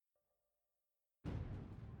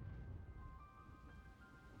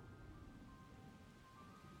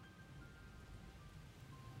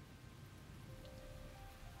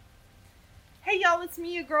y'all, it's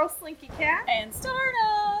me, your girl Slinky Cat. And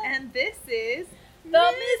Starna! And this is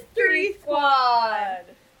The Mystery Squad!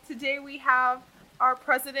 Today we have our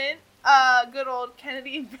president, good old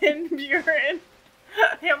Kennedy Van Buren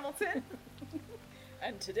Hamilton.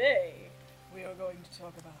 And today, we are going to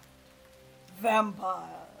talk about vampires.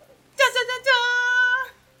 Da da da da!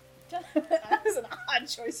 That was an odd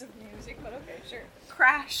choice of music, but okay, sure.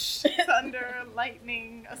 Crash, thunder,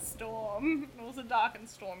 lightning, a storm. It was a dark and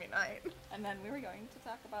stormy night. And then we were going to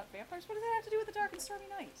talk about vampires. What does that have to do with the dark and stormy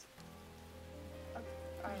night?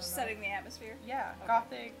 We're just setting the atmosphere? Yeah,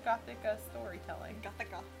 Okay. gothic storytelling.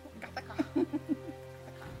 Gothica. Gothica.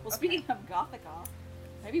 Well, speaking of Gothica,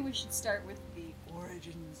 maybe we should start with the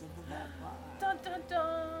origins of the vampire. Dun dun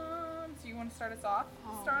dun! So you want to start us off,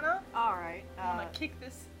 Starna? Alright. You want to kick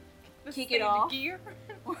this kick thing it off? into gear?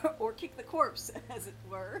 or kick the corpse, as it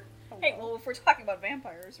were. Oh, Hey, well, if we're talking about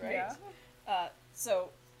vampires, right? Yeah. So,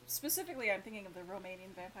 specifically, I'm thinking of the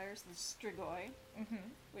Romanian vampires, the Strigoi, Mm-hmm.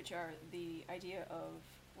 which are the idea of,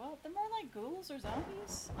 well, they're more like ghouls or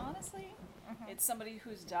zombies, honestly. Mm-hmm. It's somebody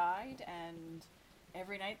who's died, and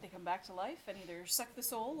every night they come back to life and either suck the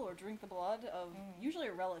soul or drink the blood of usually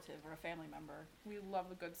a relative or a family member. We love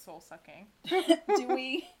a good soul sucking. Do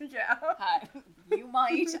we? Yeah. Hi. You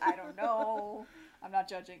might. I don't know. I'm not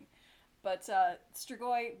judging. But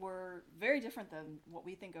Strigoi were very different than what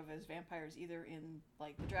we think of as vampires, either in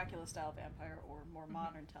like the Dracula-style vampire or more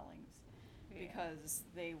modern tellings, because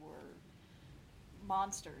they were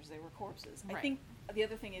monsters. They were corpses. Right. I think the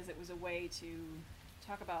other thing is it was a way to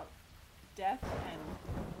talk about death, and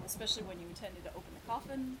especially when you intended to open the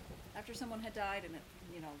coffin after someone had died, and it,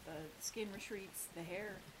 the skin retreats, the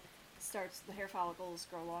hair follicles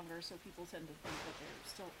grow longer, so people tend to think that they're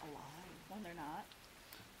still alive when they're not.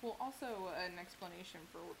 Well, also an explanation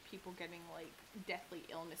for people getting like deathly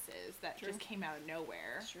illnesses that True. just came out of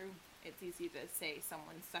nowhere. It's true. It's easy to say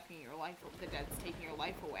someone's sucking your life, the dead's taking your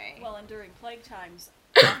life away. Well, and during plague times,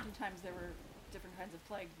 oftentimes there were different kinds of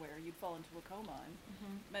plague where you'd fall into a coma, and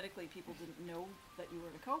medically people didn't know that you were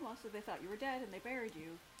in a coma, so they thought you were dead and they buried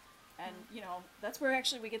you. And, that's where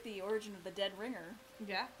actually we get the origin of the dead ringer.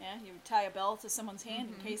 Yeah. Yeah, you would tie a bell to someone's hand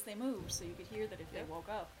in case they moved, so you could hear that if they woke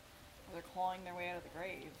up, or they're clawing their way out of the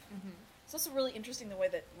grave. It's also really interesting the way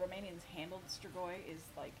that Romanians handled Strigoi is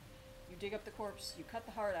like, you dig up the corpse, you cut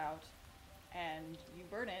the heart out, and you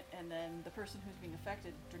burn it, and then the person who's being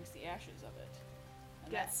affected drinks the ashes of it.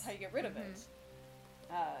 And that's how you get rid of it.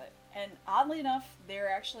 And oddly enough, they're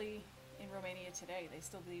actually in Romania today. They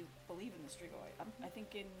still believe in the Strigoi. I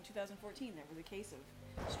think in 2014 there was a case of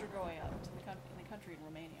Strigoi in the country in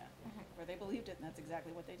Romania, where they believed it, and that's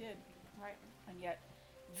exactly what they did. Right. And yet,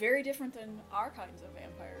 very different than our kinds of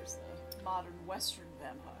vampires, the modern Western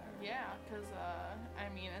vampire. Yeah, because,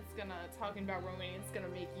 talking about Romania, it's gonna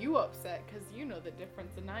make you upset, because you know the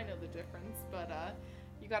difference, and I know the difference, but,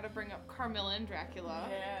 you gotta bring up Carmilla and Dracula.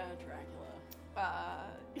 Yeah, Dracula.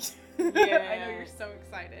 Yeah. I know you're so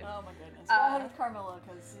excited. Oh my goodness. Go ahead with Carmilla,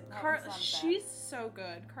 because she's so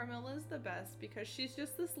good. Carmilla's the best, because she's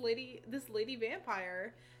just this lady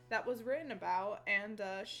vampire that was written about, and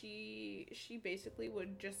she basically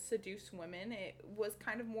would just seduce women. It was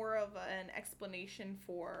kind of more of an explanation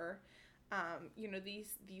for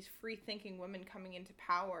these free thinking women coming into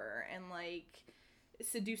power and like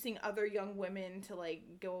seducing other young women to like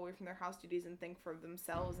go away from their house duties and think for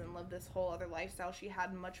themselves and live this whole other lifestyle. She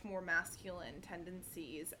had much more masculine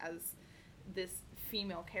tendencies as this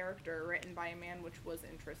female character written by a man, which was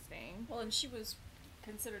interesting. Well, and she was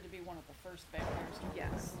considered to be one of the first vampires to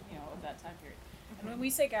Yes. of that time period. And when we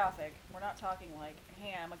say gothic, we're not talking like,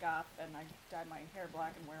 hey, I'm a goth and I dye my hair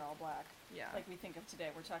black and wear all black. Yeah. Like we think of today.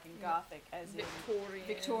 We're talking gothic as Victorian. in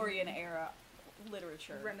Victorian era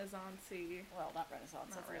literature. Renaissance-y. Well, not Renaissance,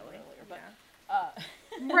 Not that's a little really. earlier, but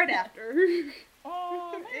Yeah. Right after.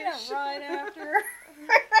 Oh, yeah, right after.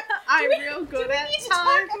 I'm real good at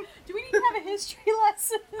time. Do we need to have a history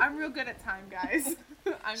lesson? I'm real good at time, guys.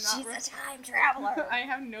 She's a time traveler. I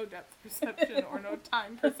have no depth perception or no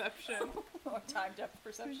time perception. Or time depth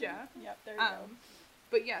perception. Yeah. Yep, there you go.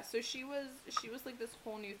 But yeah, so she was like this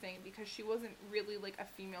whole new thing, because she wasn't really like a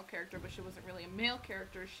female character, but she wasn't really a male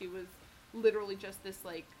character. She was literally just this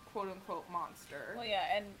like quote unquote monster. Well,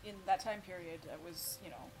 yeah, and in that time period, it was,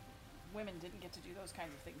 women didn't get to do those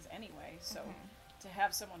kinds of things anyway, so to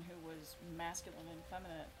have someone who was masculine and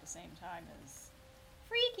feminine at the same time is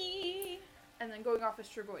freaky. And then going off of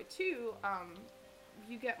Strigoi too,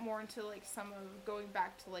 you get more into like some of going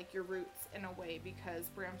back to like your roots in a way, because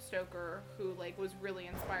Bram Stoker, who like was really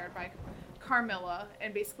inspired by Carmilla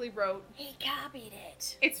and basically wrote, he copied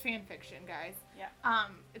it. It's fan fiction, guys. Yeah.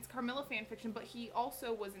 It's Carmilla fan fiction, but he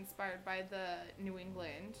also was inspired by the New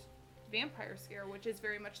England vampire scare, which is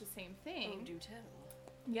very much the same thing. Oh, do tell.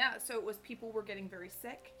 Yeah, so it was people were getting very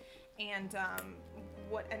sick, and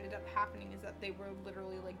what ended up happening is that they were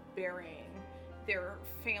literally like burying their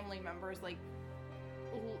family members like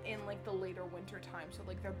in like the later winter time, so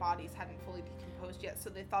like their bodies hadn't fully decomposed yet, so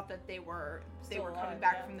they thought that they were Still coming alive,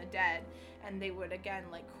 back yeah. from the dead, and they would again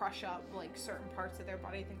like crush up like certain parts of their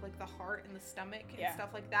body, I think like the heart and the stomach and Yeah. stuff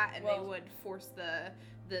like that, and Well- they would force the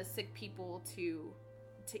sick people to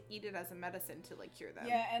eat it as a medicine to like cure them.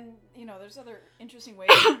 Yeah, and you know, there's other interesting ways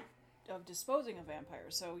of disposing of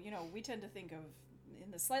vampires. So, you know, we tend to think of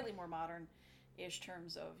in the slightly more modern-ish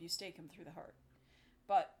terms of you stake him through the heart.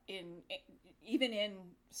 But even in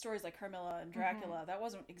stories like Carmilla and Dracula, that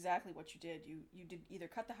wasn't exactly what you did. You did either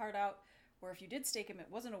cut the heart out, or if you did stake him, it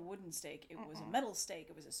wasn't a wooden stake. It was a metal stake.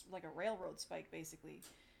 It was like a railroad spike, basically,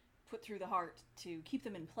 put through the heart to keep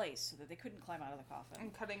them in place so that they couldn't climb out of the coffin.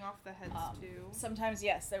 And cutting off the heads too. Sometimes,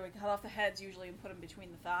 yes, they would cut off the heads usually and put them between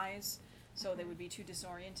the thighs, so they would be too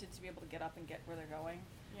disoriented to be able to get up and get where they're going.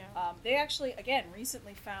 Yeah. They actually, again,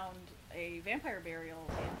 recently found a vampire burial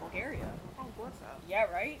in Bulgaria. Oh, what's up? Yeah,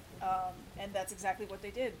 right? And that's exactly what they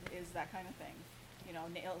did, is that kind of thing. You know,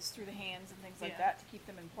 nails through the hands and things like Yeah. that to keep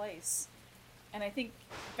them in place. And I think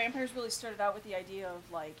vampires really started out with the idea of,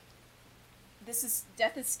 like,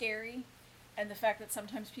 death is scary, and the fact that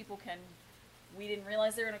sometimes people we didn't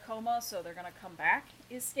realize they're in a coma, so they're gonna come back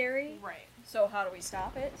is scary. Right. So how do we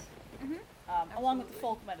stop it? Mm-hmm. Along with the Absolutely.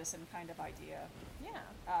 folk medicine kind of idea. Yeah.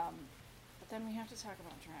 But then we have to talk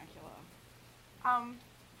about Dracula. All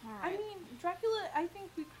All I right. mean, Dracula, I think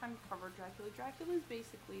we kind of covered Dracula. Dracula is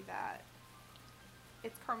basically that.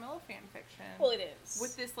 It's Carmilla fan fiction. Well, it is.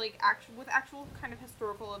 With this, like, actual kind of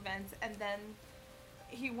historical events, and then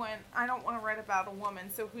he went, I don't want to write about a woman,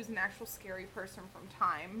 so who's an actual scary person from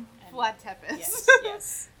time? And- Vlad Tepes.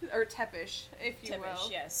 Yes. Or Tepish, if you will.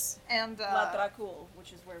 Tepish, yes. And, Vlad Dracul,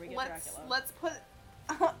 which is where we get Dracula. let's put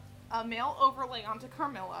a male overlay onto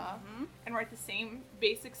Carmilla Mhm. and write the same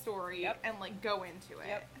basic story Yep. and, like, go into it.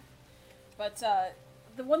 Yep. But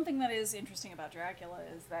the one thing that is interesting about Dracula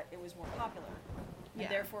is that it was more popular, and Yeah.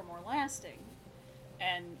 therefore more lasting.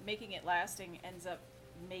 And making it lasting ends up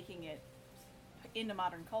making it into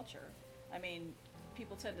modern culture. I mean,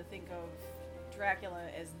 people tend to think of Dracula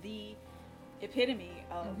as the epitome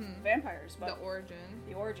of vampires, but The origin.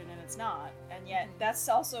 the origin, and it's not. And yet, Mhm. that's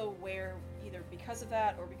also where, either because of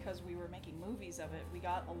that or because we were making movies of it, we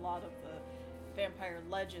got a lot of the vampire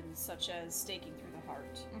legends, such as staking through the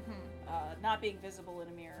heart, not being visible in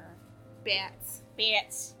a mirror, Bats.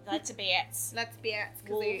 bats, lots of bats, That's bats. 'Cause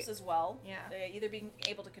wolves as well. Yeah. They either being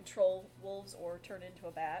able to control wolves or turn into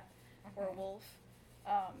a bat or a wolf.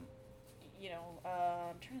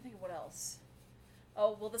 I'm trying to think of what else.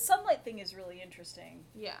 Oh, well, the sunlight thing is really interesting.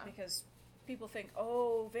 Yeah. Because people think,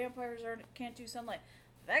 oh, vampires can't do sunlight.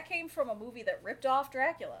 That came from a movie that ripped off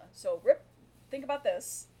Dracula. So think about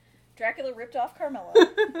this. Dracula ripped off Carmilla.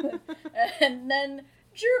 And then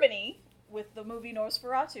Germany, with the movie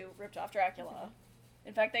Nosferatu, ripped off Dracula.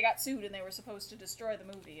 In fact, they got sued and they were supposed to destroy the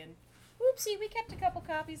movie. And whoopsie, we kept a couple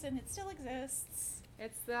copies and it still exists.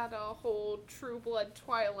 It's that whole True Blood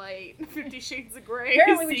Twilight 50 Shades of Grey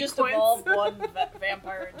Apparently we just sequence. evolved one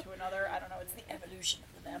vampire into another. I don't know, it's the evolution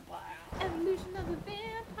of the vampire. Evolution of the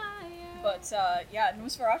vampire. But,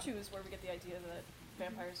 Nosferatu is where we get the idea that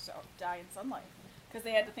vampires die in sunlight. Because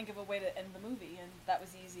they had to think of a way to end the movie, and that was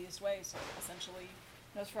the easiest way. So, essentially,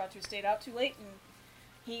 Nosferatu stayed out too late, and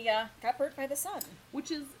he got burnt by the sun.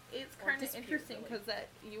 It's Or kind of disappeared, interesting really. because that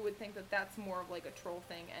you would think that that's more of like a troll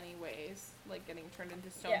thing anyways, like getting turned into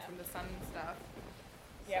stone Yeah. from the sun and stuff.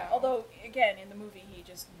 Yeah, So- although, again, in the movie, he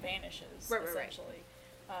just vanishes, Right. essentially.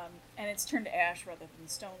 And it's turned to ash rather than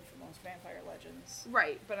stone for most vampire legends.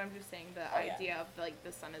 Right, but I'm just saying the Oh, yeah. idea of like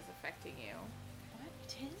the sun is affecting you. What?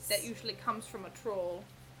 It is? That usually comes from a troll.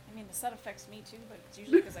 I mean, the sun affects me too, but it's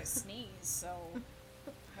usually because I sneeze, so...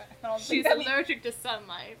 I don't She's think that allergic to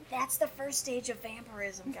sunlight. That's the first stage of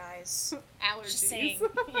vampirism, guys. Allergies. Just saying.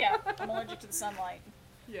 Yeah, I'm allergic to the sunlight.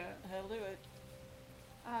 Yeah. That'll do it.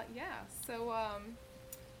 Yeah. So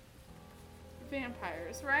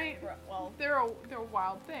vampires, right? Well, They're a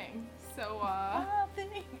wild thing. So wild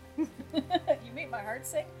thing. You made my heart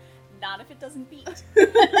sing. Not if it doesn't beat.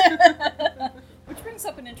 Which brings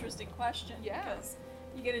up an interesting question. Yeah. Because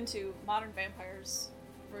you get into modern vampires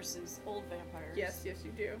versus old vampires. yes,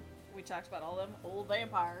 you do. We talked about all them old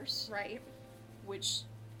vampires. Right. which,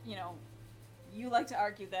 you know, you like to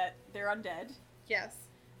argue that they're undead Yes,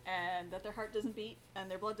 and that their heart doesn't beat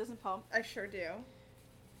and their blood doesn't pump. I sure do.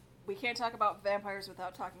 We can't talk about vampires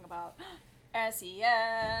without talking about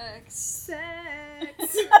SEX. Sex.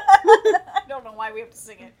 I don't know why we have to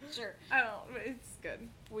sing it. Sure. I don't. It's good.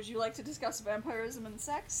 Would you like to discuss vampirism and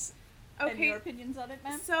sex? And Okay. your opinions on it,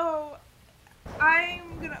 ma'am? So,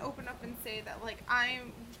 I'm gonna open up and say that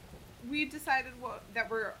we decided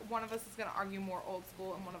one of us is gonna argue more old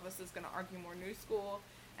school and one of us is gonna argue more new school,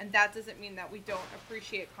 and that doesn't mean that we don't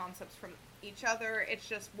appreciate concepts from each other. It's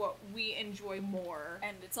just what we enjoy more.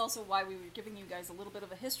 And it's also why we were giving you guys a little bit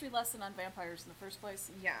of a history lesson on vampires in the first place.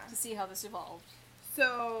 Yeah. To see how this evolved.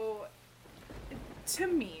 So, to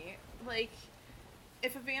me, like,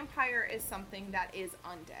 if a vampire is something that is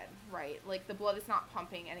undead, right? Like, the blood is not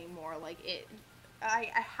pumping anymore. Like, I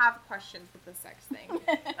have questions with the sex thing.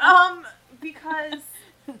 Because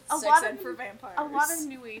Sex ed for vampires. a lot of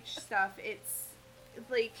New Age stuff, it's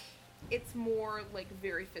more, like,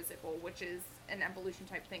 very physical, which is an evolution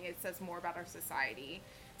type thing. It says more about our society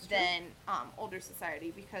than older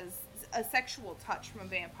society, because a sexual touch from a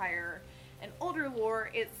vampire, in older lore,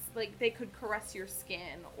 it's like they could caress your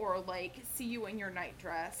skin, or like see you in your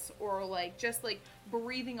nightdress, or like just like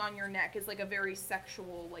breathing on your neck is like a very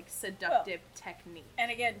sexual, like seductive technique. And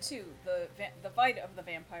again, too, the bite of the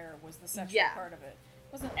vampire was the sexual part of it.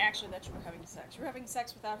 It wasn't actually that you were having sex. You were having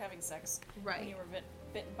sex without having sex when you were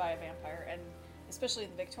bitten by a vampire. And especially in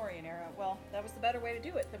the Victorian era, well, that was the better way to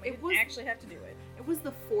do it. Then we didn't actually have to do it. It was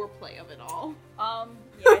the foreplay of it all.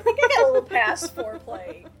 Yeah, I think I got a little past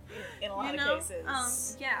foreplay in a lot of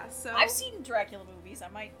cases. Yeah, so... I've seen Dracula movies. I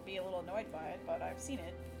might be a little annoyed by it, but I've seen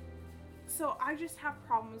it. So I just have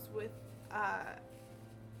problems with,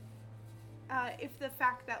 if the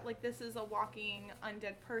fact that, like, this is a walking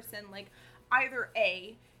undead person, like, either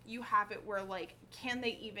A, you have it where, like, can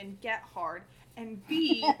they even get hard? And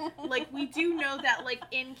B, like, we do know that, like,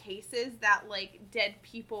 in cases that, like, dead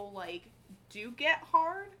people, like, do get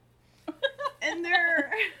hard. And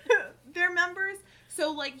they're members.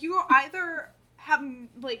 So, like, you either have,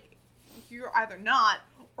 like, you're either not,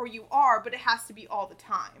 or you are, but it has to be all the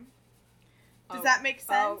time. Does that make sense?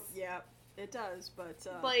 Oh, yeah, it does, but...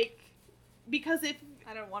 like, because if...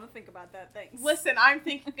 I don't want to think about that, thanks. Listen, I'm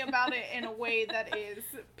thinking about it in a way that is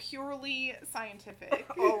purely scientific.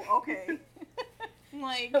 Oh, okay.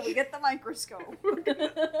 Like... We get the microscope.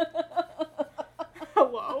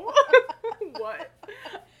 Hello? What?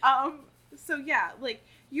 So yeah, like,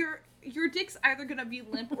 your dick's either gonna be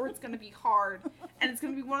limp or it's gonna be hard, and it's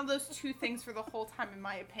gonna be one of those two things for the whole time, in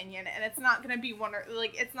my opinion, and it's not gonna be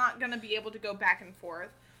it's not gonna be able to go back and forth.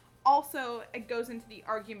 Also, it goes into the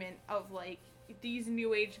argument of, like, these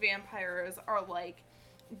New Age vampires are, like,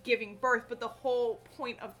 giving birth, but the whole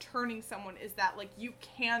point of turning someone is that, like, you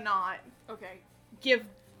cannot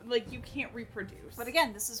you can't reproduce. But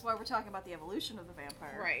again, this is why we're talking about the evolution of the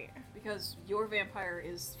vampire. Right. Because your vampire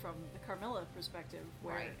is from the Carmilla perspective,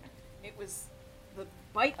 where it was the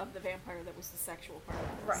bite of the vampire that was the sexual part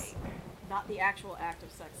of this. Right. Not the actual act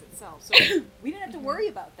of sex itself. So we didn't have to worry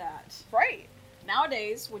about that. Right.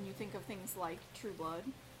 Nowadays, when you think of things like True Blood,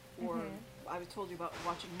 or I told you about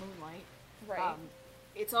watching Moonlight, right.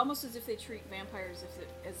 It's almost as if they treat vampires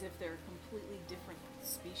as if they're completely different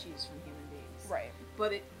species from human beings. Right.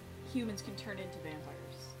 But humans can turn into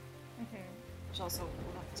vampires. Which also,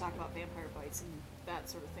 we'll have to talk about vampire bites and that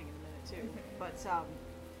sort of thing in a minute too. But,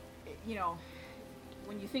 you know,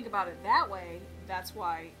 when you think about it that way, that's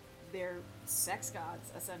why they're sex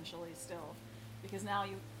gods, essentially, still. Because now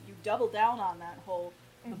you double down on that whole,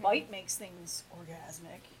 the bite makes things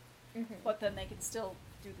orgasmic, but then they can still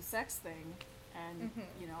do the sex thing, and,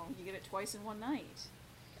 you know, you get it twice in one night.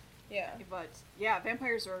 Yeah. But, yeah,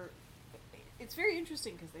 vampires are... It's very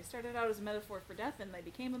interesting, because they started out as a metaphor for death, and they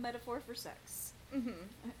became a metaphor for sex.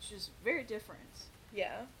 Which is very different.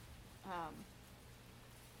 Yeah.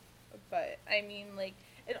 But, I mean, like,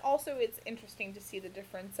 it's interesting to see the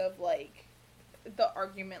difference of, like, the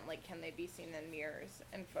argument, like, can they be seen in mirrors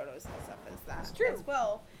and photos and stuff as that as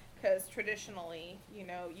well. Because traditionally, you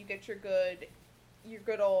know, you get your good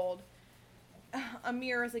old, a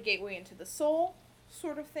mirror is a gateway into the soul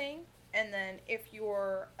sort of thing. And then if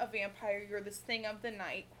you're a vampire, you're this thing of the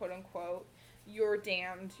night, quote unquote. You're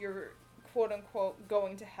damned. You're, quote unquote,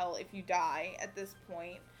 going to hell if you die at this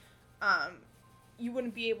point. You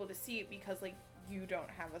wouldn't be able to see it because, like, you don't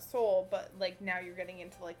have a soul, but, like, now you're getting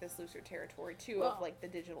into, like, this looser territory, too, of, like, the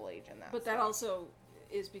digital age and that. But that also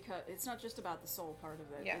is because it's not just about the soul part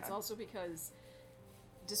of it. Yeah. It's also because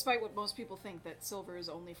despite what most people think, that silver is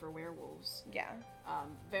only for werewolves, Yeah.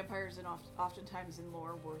 vampires oftentimes in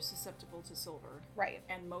lore were susceptible to silver. Right.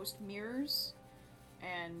 And most mirrors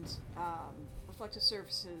and reflective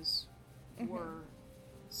surfaces were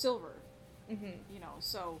silver. You know,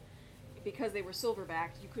 so because they were silver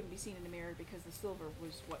backed, you couldn't be seen in a mirror because the silver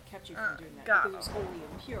was what kept you from doing that. Because it was wholly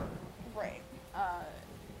impure. Right.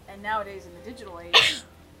 And nowadays in the digital age,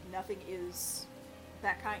 nothing is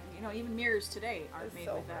that kind. You know, even mirrors today aren't It's made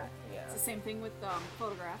silver, with that. yeah. It's the same thing with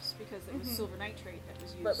photographs, because it was silver nitrate that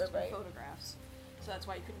was used Right. in photographs. So that's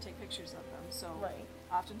why you couldn't take pictures of them. So Right.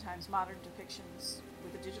 oftentimes modern depictions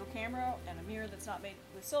with a digital camera and a mirror that's not made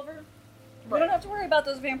with silver, we Right. don't have to worry about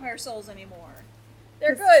those vampire souls anymore.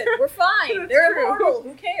 They're good. We're fine. That's They're true. immortal.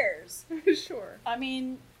 Who cares? Sure. I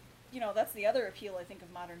mean, you know, that's the other appeal, I think, of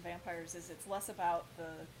modern vampires, is it's less about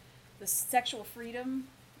the sexual freedom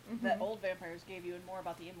that old vampires gave you and more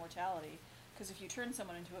about the immortality. Because if you turn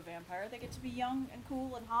someone into a vampire, they get to be young and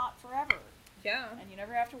cool and hot forever. Yeah. And you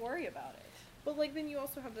never have to worry about it. But, like, then you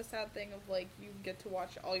also have the sad thing of, like, you get to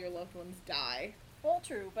watch all your loved ones die. Well,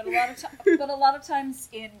 true, but a lot of times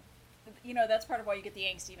in, you know, that's part of why you get the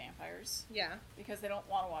angsty vampires, Yeah. because they don't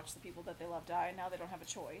want to watch the people that they love die, and now they don't have a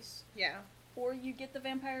choice. Yeah. Or you get the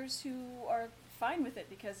vampires who are fine with it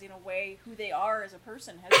because, in a way, who they are as a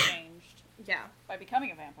person has changed Yeah. by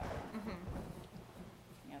becoming a vampire.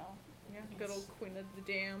 You know? Yeah. Good old Queen of the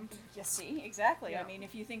Damned. You see, exactly. Yeah. I mean,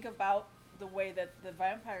 if you think about the way that the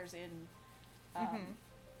vampires in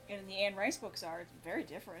the Anne Rice books are, it's very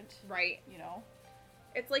different. Right. You know?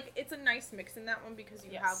 It's like, it's a nice mix in that one because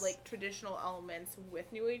you Yes. have, like, traditional elements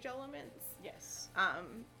with New Age elements. Yes.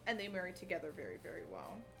 And they marry together very, very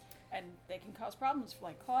well. And they can cause problems,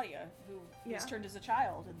 like Claudia, who was Yeah. turned as a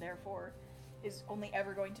child and therefore is only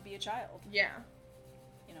ever going to be a child. Yeah.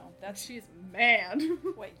 You know, that's... She's mad.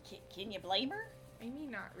 Wait, can you blame her? I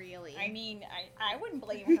mean, not really. I mean, I wouldn't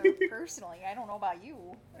blame her personally. I don't know about you.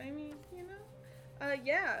 I mean, you know.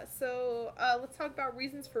 Yeah, so let's talk about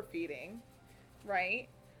reasons for feeding, right?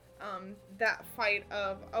 That fight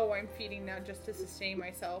of, oh, I'm feeding now just to sustain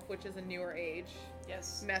myself, which is a newer age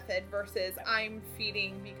Yes. method, versus I'm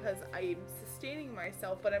feeding because I'm sustaining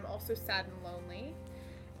myself, but I'm also sad and lonely.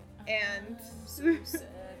 And I'm so sad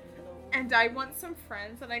and lonely. and I want some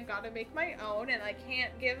friends, and I gotta make my own, and I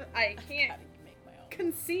can't Gotta make my own.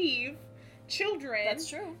 conceive children That's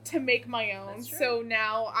true. to make my own. That's true. So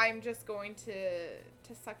now I'm just going to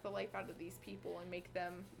suck the life out of these people and make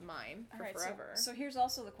them mine for Alright, forever. So here's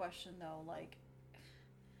also the question, though. Like,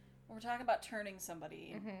 when we're talking about turning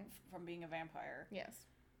somebody from being a vampire. Yes.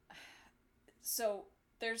 So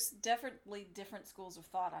there's definitely different schools of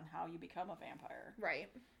thought on how you become a vampire. Right.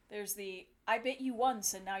 There's the, I bit you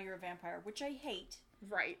once and now you're a vampire, which I hate.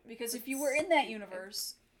 Right. Because if you were in that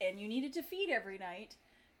universe and you needed to feed every night,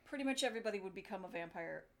 pretty much everybody would become a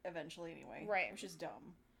vampire eventually anyway. Right. Which is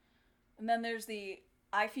dumb. And then there's the,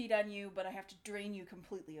 I feed on you, but I have to drain you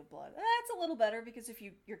completely of blood. That's a little better because if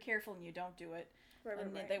you're careful and you don't do it, Right,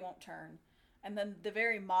 then right. they won't turn. And then the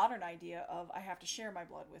very modern idea of I have to share my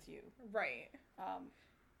blood with you, Right.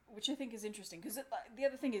 which I think is interesting. Because the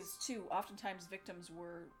other thing is, too, oftentimes victims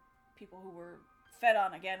were people who were fed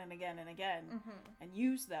on again and again and again and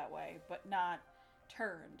used that way, but not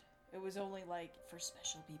turned. It was only, like, for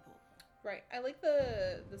special people. Right. I like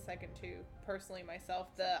the second two, personally, myself.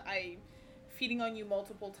 I feeding on you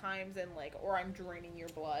multiple times and, like, or I'm draining your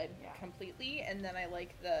blood completely, and then I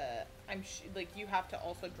like like, you have to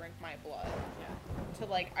also drink my blood. Yeah.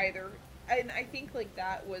 To, like, either, and I think, like,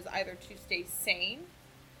 that was either to stay sane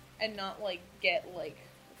and not, like, get, like,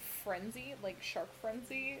 frenzy, like shark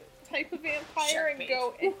frenzy type of vampire Shark and bait.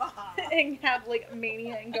 go and have, like,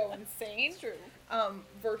 mania and go insane. It's true.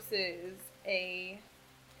 Versus a,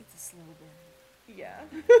 It's a slow burn. yeah.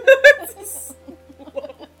 It's a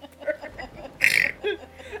slow burn.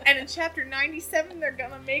 And in chapter 97, they're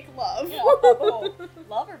gonna make love. Oh,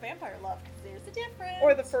 love or vampire love? Because there's a difference.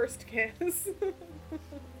 Or the first kiss.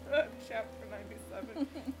 Chapter 97.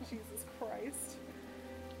 Jesus Christ.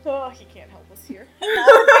 Oh, he can't help us here.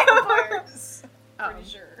 vampires. Pretty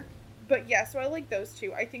sure. But yeah, so I like those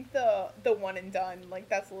two. I think the one and done, like,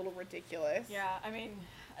 that's a little ridiculous. Yeah, I mean,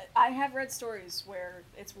 I have read stories where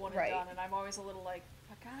it's one and Right. done, and I'm always a little like,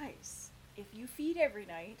 but guys, if you feed every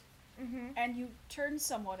night and you turn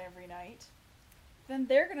someone every night, then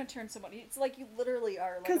they're gonna turn someone. It's like you literally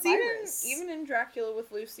are like a Because virus. even in Dracula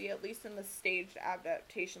with Lucy, at least in the staged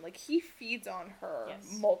adaptation, like, he feeds on her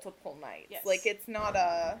Yes. multiple nights. Yes. Like, it's not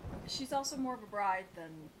a... She's also more of a bride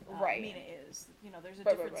than Right. Mina is. You know, there's a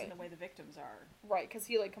Right, difference right. in the way the victims are. Right, because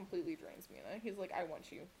he, like, completely drains Mina. He's like, I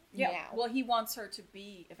want you Yeah. now. Well, he wants her to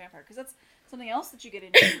be a vampire because that's something else that you get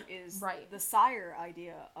into is Right. the sire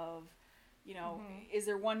idea of, you know, Mhm. is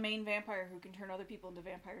there one main vampire who can turn other people into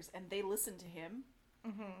vampires and they listen to him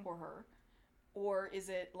Mm-hmm. or her, or is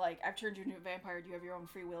it like I've turned you into a vampire? You have your own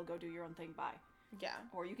free will. Go do your own thing. Bye. Yeah.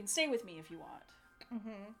 Or you can stay with me if you want.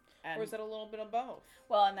 Mm-hmm. And, Or is it a little bit of both?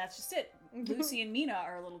 well, and that's just it. Lucy and Mina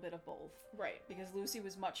are a little bit of both. Right. Because Lucy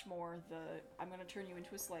was much more I'm going to turn you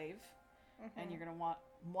into a slave, Mm-hmm. and you're going to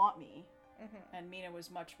want me. Mm-hmm. And Mina was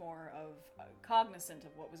much more of cognizant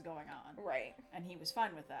of what was going on, Right. and he was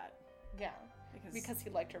fine with that Yeah. because Because he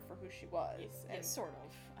liked her for who she was. yeah, and sort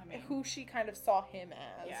of. I mean, who she kind of saw him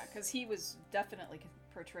as. yeah, because he was definitely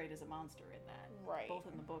portrayed as a monster in that, Right. both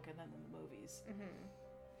in the book and then in the movies.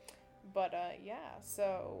 Mm-hmm. But, yeah,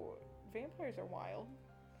 so vampires are wild.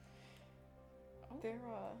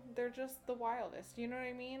 Oh. They're just the wildest, you know what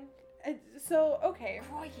I mean? So, okay.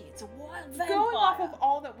 Crikey, it's a wild vampire. Going off of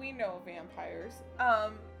all that we know of vampires,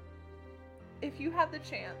 if you had the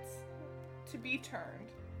chance to be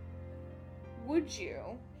turned, would you,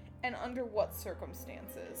 and under what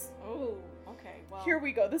circumstances? Oh, okay. Well, Here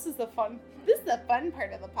we go. This is the fun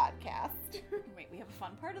part of the podcast. wait, we have a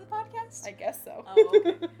fun part of the podcast. I guess so. Oh,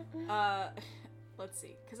 okay. Let's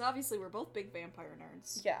see, because obviously we're both big vampire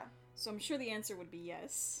nerds. Yeah. So I'm sure the answer would be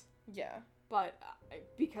yes. Yeah. But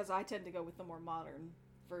because I tend to go with the more modern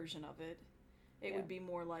version of it, it Yeah. would be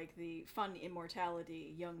more like the fun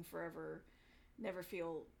immortality, young forever, never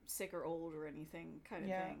feel sick or old or anything kind of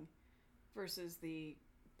Yeah. thing, versus the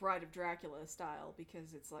Bride of Dracula style,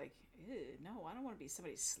 because it's like, ew, no, I don't want to be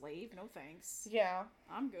somebody's slave. No thanks. Yeah.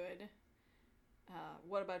 I'm good.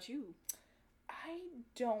 What about you? I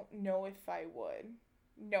don't know if I would,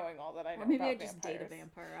 knowing all that I know Or maybe about I just vampires. date a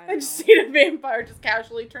vampire. I I don't just know. date a vampire, just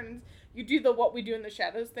casually turn in, you do the what we do in the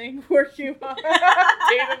shadows thing, where you date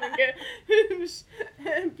them and get,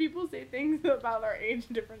 and people say things about our age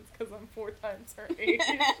difference because I'm 4 times her age.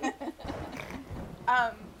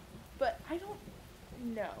 But I don't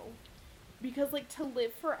know, because like to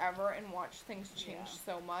live forever and watch things change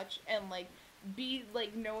Yeah. so much, and like be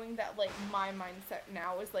like knowing that like my mindset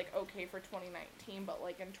now is like okay for 2019, but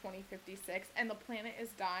like in 2056 and the planet is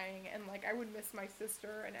dying and like I would miss my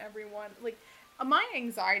sister and everyone, like my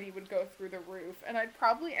anxiety would go through the roof and I'd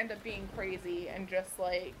probably end up being crazy and just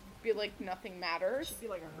like be like nothing matters. She'd be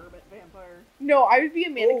like a hermit vampire. No, I would be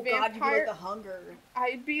a manic Oh God, vampire. you'd be like the Hunger.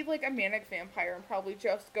 I'd be like a manic vampire and probably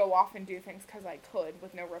just go off and do things because I could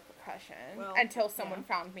with no repercussion Well, until someone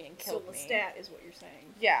yeah. found me and killed So me. Lestat is what you're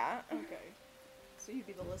saying. Yeah. Okay. So you'd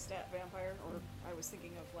be the Lestat vampire, or I was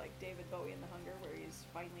thinking of like David Bowie in The Hunger, where he's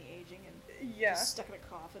finally aging and Yeah. just stuck in a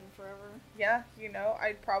coffin forever. Yeah, you know,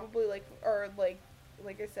 I'd probably like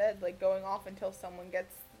I said, like going off until someone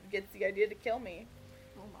gets the idea to kill me,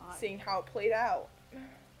 Oh my. seeing how it played out,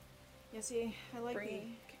 Yeah, see, I like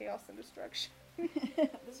bringing chaos and destruction.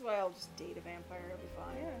 This is why I'll just date a vampire. It'll be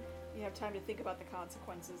fine. Yeah. You have time to think about the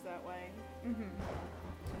consequences that way. Mhm.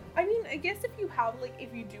 I mean, I guess if you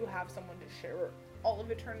do have someone to share all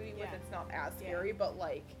of eternity with, Yeah. it's not as Yeah. scary, but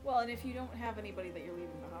like, Well, and if you don't have anybody that you're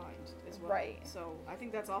leaving behind as well. Right. So I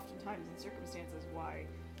think that's oftentimes in circumstances why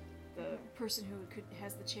the person who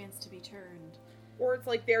has the chance to be turned, or it's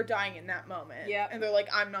like they're dying in that moment. Yep. And they're like,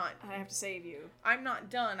 I'm not save you.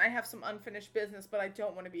 done. I have some unfinished business, but I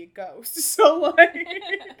don't want to be a ghost. So like,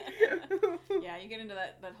 Yeah, you get into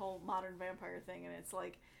that whole modern vampire thing, and it's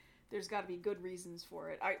like, there's got to be good reasons for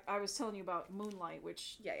it. I was telling you about Moonlight,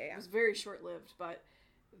 which Yeah. was very short-lived, but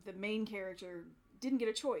the main character didn't get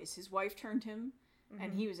a choice. His wife turned him,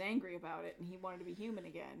 and he was angry about it, and he wanted to be human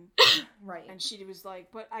again. Right. And she was like,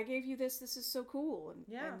 but I gave you this is so cool. And,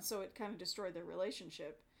 Yeah. and so it kind of destroyed their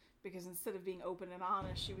relationship, because instead of being open and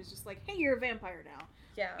honest, she was just like, hey, you're a vampire now.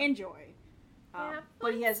 Yeah. Enjoy.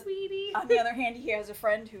 But he has, sweetie. on the other hand, he has a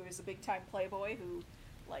friend who is a big-time playboy who,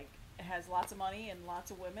 like, has lots of money and lots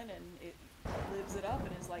of women, and it lives it up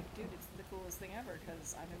and is like, dude, it's the coolest thing ever,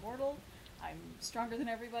 because I'm immortal, I'm stronger than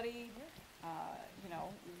everybody,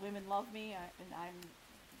 women love me,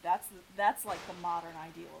 that's like the modern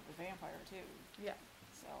ideal of the vampire, too. Yeah.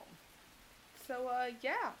 So,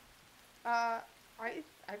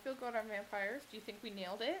 I feel good on vampires. Do you think we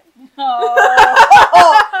nailed it?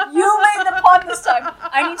 oh, you made the pun this time.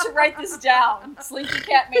 I need to write this down. Slinky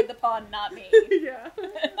Cat made the pun, not me. Yeah.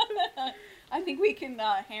 I think we can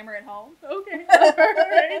hammer it home. Okay.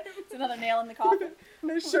 Alright. It's another nail in the coffin.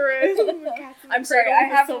 It sure is. I'm sorry, I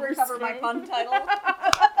have to recover my pun title.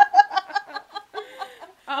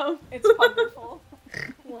 It's wonderful.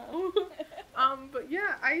 Wow. But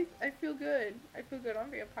yeah, I feel good. I feel good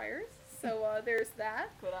on vampires. So there's that.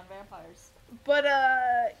 Good on vampires. But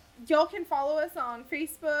y'all can follow us on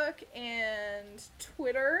Facebook and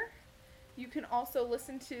Twitter. You can also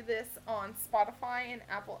listen to this on Spotify and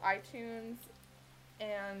Apple iTunes.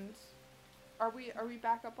 And are we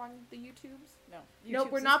back up on the YouTubes? No.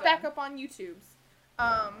 Nope, we're not back up on YouTubes.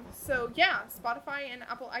 So yeah, Spotify and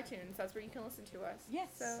Apple iTunes. That's where you can listen to us. Yes.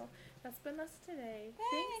 So that's been us today.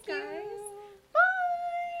 Thank Thanks, you. guys.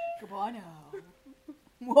 Bye. Goodbye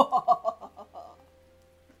now.